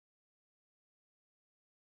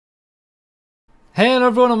Hello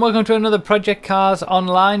everyone and welcome to another Project Cars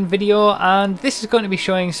Online video, and this is going to be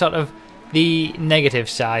showing sort of the negative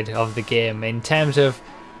side of the game in terms of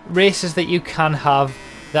races that you can have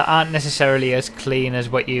that aren't necessarily as clean as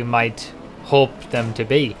what you might hope them to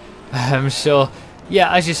be. So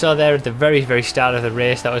yeah, as you saw there at the very start of the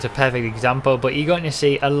race, that was a perfect example, but you're going to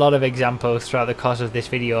see a lot of examples throughout the course of this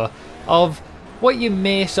video of what you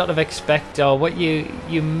may sort of expect or what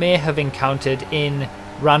you may have encountered in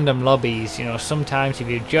random lobbies. You know, sometimes if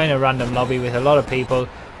you join a random lobby with a lot of people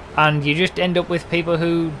and you just end up with people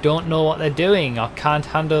who don't know what they're doing or can't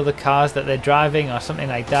handle the cars that they're driving or something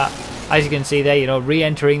like that. As you can see there, you know,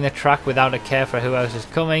 re-entering the track without a care for who else is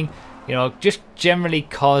coming, you know, just generally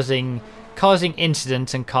causing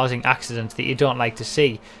incidents and causing accidents that you don't like to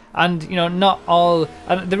see. And you know, not all,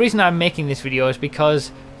 and the reason I'm making this video is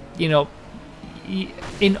because, you know,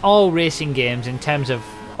 in all racing games, in terms of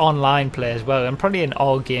online play as well, and probably in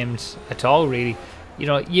all games at all really, you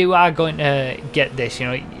know, you are going to get this. You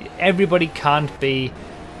know, everybody can't be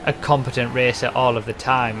a competent racer all of the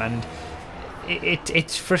time, and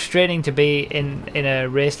it's frustrating to be in a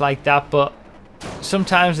race like that, but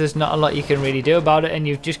sometimes there's not a lot you can really do about it, and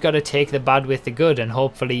you've just got to take the bad with the good, and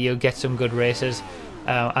hopefully you'll get some good races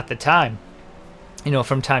at the time, you know,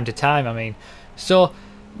 from time to time, I mean. So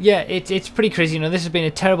yeah, it's pretty crazy. You know, this has been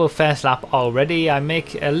a terrible first lap already. I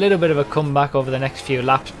make a little bit of a comeback over the next few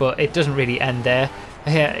laps, but it doesn't really end there.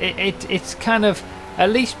 It's kind of, at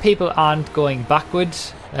least people aren't going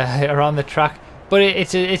backwards around the track, but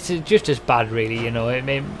it's just as bad really. You know,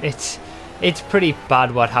 it's pretty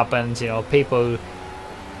bad what happens. You know, people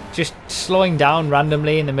just slowing down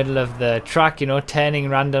randomly in the middle of the track. You know, turning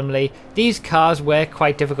randomly. These cars were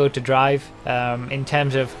quite difficult to drive in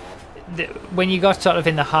terms of, when you got sort of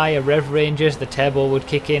in the higher rev ranges, the turbo would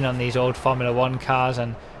kick in on these old Formula 1 cars,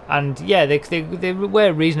 and yeah, they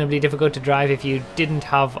were reasonably difficult to drive if you didn't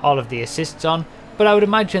have all of the assists on. But I would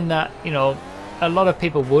imagine that, you know, a lot of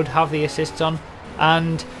people would have the assists on,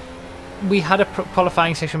 and we had a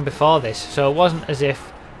qualifying session before this, so it wasn't as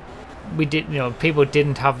if we did, you know, people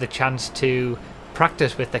didn't have the chance to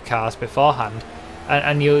practice with the cars beforehand.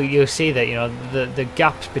 And you'll see that, you know, the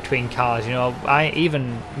gaps between cars, you know,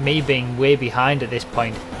 even me being way behind at this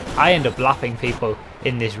point, I end up lapping people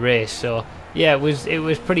in this race. So yeah, it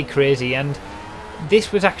was pretty crazy, and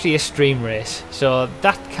this was actually a stream race, so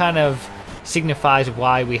that kind of signifies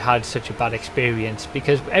why we had such a bad experience,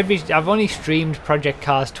 because I've only streamed Project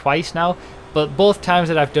Cars twice now, but both times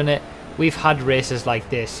that I've done it, we've had races like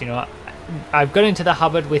this. You know, I've got into the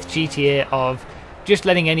habit with GTA of just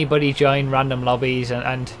letting anybody join random lobbies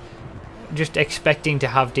and just expecting to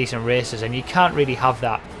have decent races, and you can't really have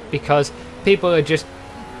that because people are just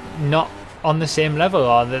not on the same level,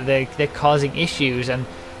 or they're causing issues. And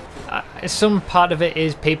some part of it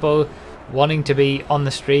is people wanting to be on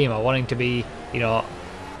the stream, or wanting to be, you know,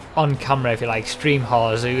 on camera, if you like, stream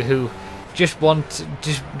whores who just want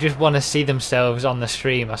to see themselves on the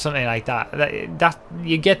stream or something like that. That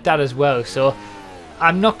you get that as well. So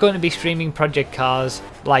I'm not going to be streaming Project Cars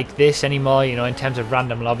like this anymore, you know, in terms of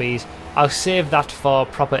random lobbies. I'll save that for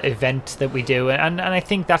proper events that we do, and I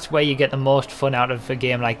think that's where you get the most fun out of a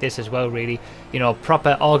game like this as well, really. You know,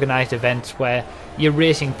 proper organised events where you're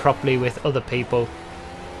racing properly with other people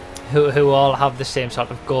who all have the same sort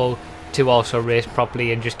of goal to also race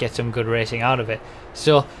properly and just get some good racing out of it.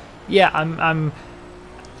 So yeah, I'm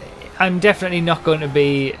definitely not going to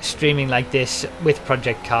be streaming like this with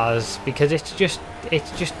Project Cars, because it's just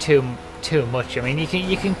too much. I mean,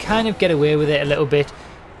 you can kind of get away with it a little bit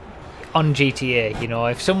on GTA. You know,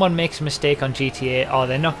 if someone makes a mistake on GTA, or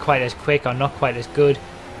they're not quite as quick or not quite as good,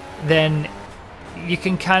 then you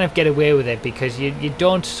can kind of get away with it, because you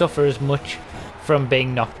don't suffer as much from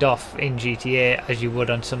being knocked off in GTA as you would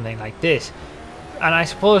on something like this. And I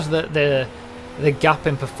suppose that the gap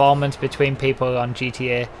in performance between people on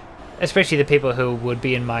GTA, especially the people who would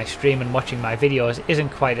be in my stream and watching my videos, isn't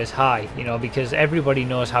quite as high, you know, because everybody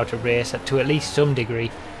knows how to race to at least some degree.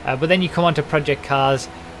 But then you come onto Project Cars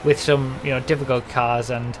with some, you know, difficult cars,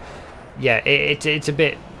 and yeah, it's a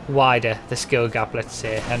bit wider, the skill gap, let's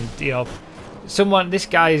say. And you know, this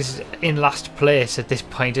guy's in last place at this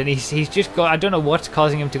point, and he's just got, I don't know what's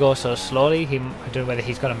causing him to go so slowly. I don't know whether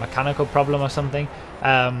he's got a mechanical problem or something.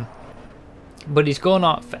 But he's going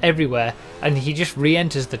off everywhere, and he just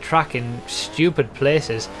re-enters the track in stupid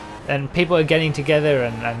places, and people are getting together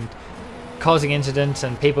and causing incidents,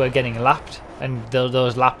 and people are getting lapped, and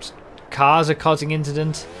those lapped cars are causing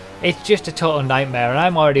incidents. It's just a total nightmare, and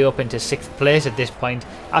I'm already up into 6th place at this point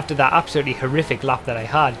after that absolutely horrific lap that I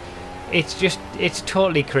had. it's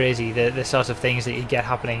totally crazy, the sort of things that you get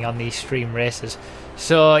happening on these stream races.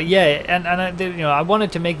 So yeah, and I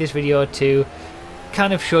wanted to make this video to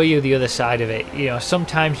kind of show you the other side of it.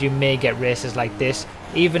 Sometimes you may get races like this,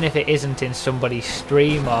 even if it isn't in somebody's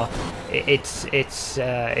stream, or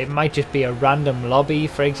it might just be a random lobby,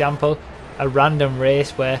 for example, a random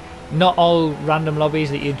race where not all random lobbies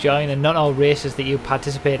that you join and not all races that you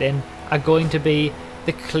participate in are going to be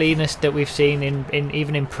the cleanest that we've seen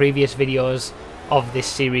even in previous videos of this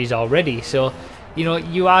series already. So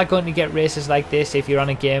you are going to get races like this if you're on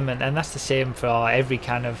a game, and that's the same for every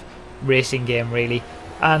kind of racing game really,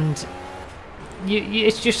 and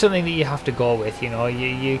it's just something that you have to go with.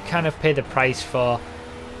 You kind of pay the price for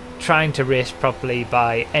trying to race properly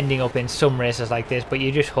by ending up in some races like this, but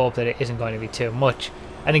you just hope that it isn't going to be too much.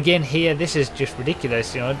 And again here, this is just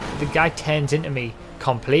ridiculous. The guy turns into me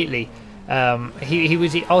completely. He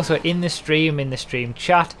was also in the stream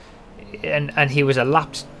chat, and he was a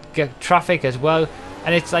lapped traffic as well,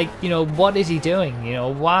 and it's like, what is he doing?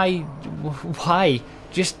 Why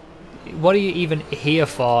just, what are you even here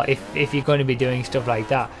for if you're going to be doing stuff like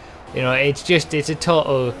that? It's a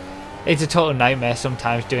total nightmare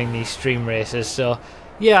sometimes doing these stream races. So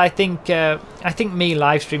yeah, I think me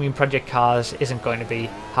live streaming Project Cars isn't going to be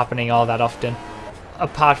happening all that often,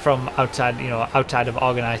 apart from outside of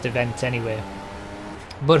organized events anyway.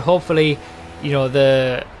 But hopefully,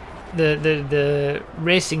 the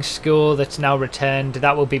racing school that's now returned,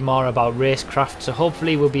 that will be more about racecraft, so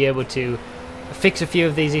hopefully we'll be able to fix a few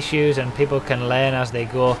of these issues and people can learn as they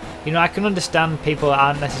go. I can understand people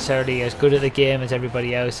aren't necessarily as good at the game as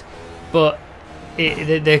everybody else, but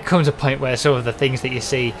there comes a point where some of the things that you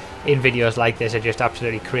see in videos like this are just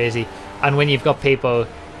absolutely crazy, and when you've got people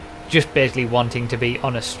just basically wanting to be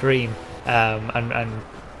on a stream and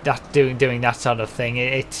that doing that sort of thing,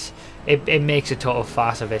 it makes a total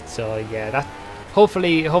farce of it. So yeah, that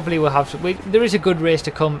hopefully we'll have there is a good race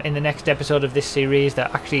to come in the next episode of this series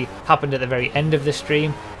that actually happened at the very end of the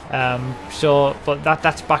stream. But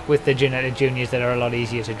that's back with the Genetic Juniors that are a lot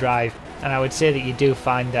easier to drive, and I would say that you do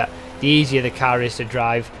find that the easier the car is to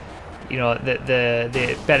drive,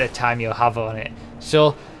 the better time you'll have on it.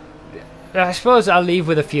 So I suppose I'll leave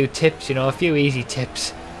with a few tips, a few easy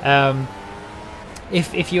tips.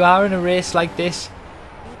 If you are in a race like this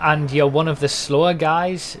and you're one of the slower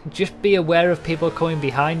guys, just be aware of people coming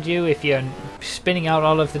behind you. If you're spinning out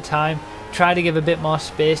all of the time, try to give a bit more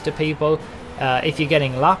space to people. If you're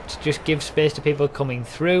getting lapped, just give space to people coming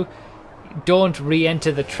through. Don't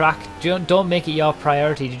re-enter the track. Don't make it your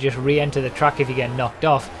priority to just re-enter the track if you get knocked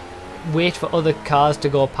off. Wait for other cars to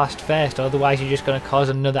go past first, otherwise you're just going to cause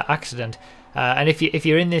another accident. And if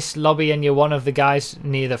you're in this lobby and you're one of the guys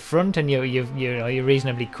near the front and you're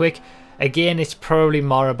reasonably quick, again, it's probably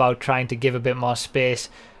more about trying to give a bit more space,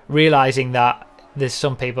 realizing that there's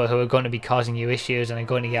some people who are going to be causing you issues and are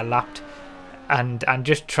going to get lapped, and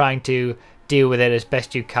just trying to deal with it as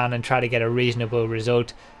best you can and try to get a reasonable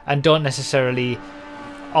result, and don't necessarily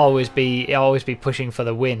always be pushing for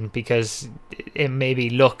the win, because it may be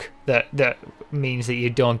luck that means that you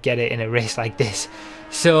don't get it in a race like this.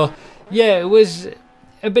 So yeah, it was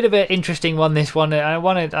a bit of an interesting one, this one. I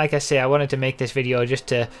wanted, like I say, I wanted to make this video just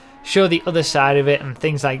to show the other side of it, and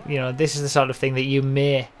things like, this is the sort of thing that you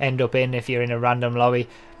may end up in if you're in a random lobby.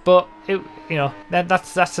 But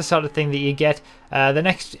that's the sort of thing that you get. The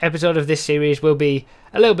next episode of this series will be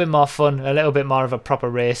a little bit more fun, a little bit more of a proper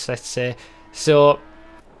race, let's say. So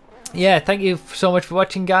yeah, thank you so much for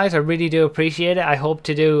watching, guys. I really do appreciate it. I hope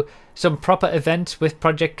to do some proper events with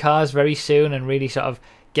Project Cars very soon and really sort of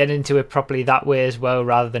get into it properly that way as well,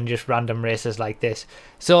 rather than just random races like this.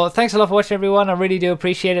 So thanks a lot for watching, everyone. I really do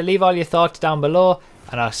appreciate it. Leave all your thoughts down below,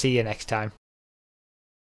 and I'll see you next time.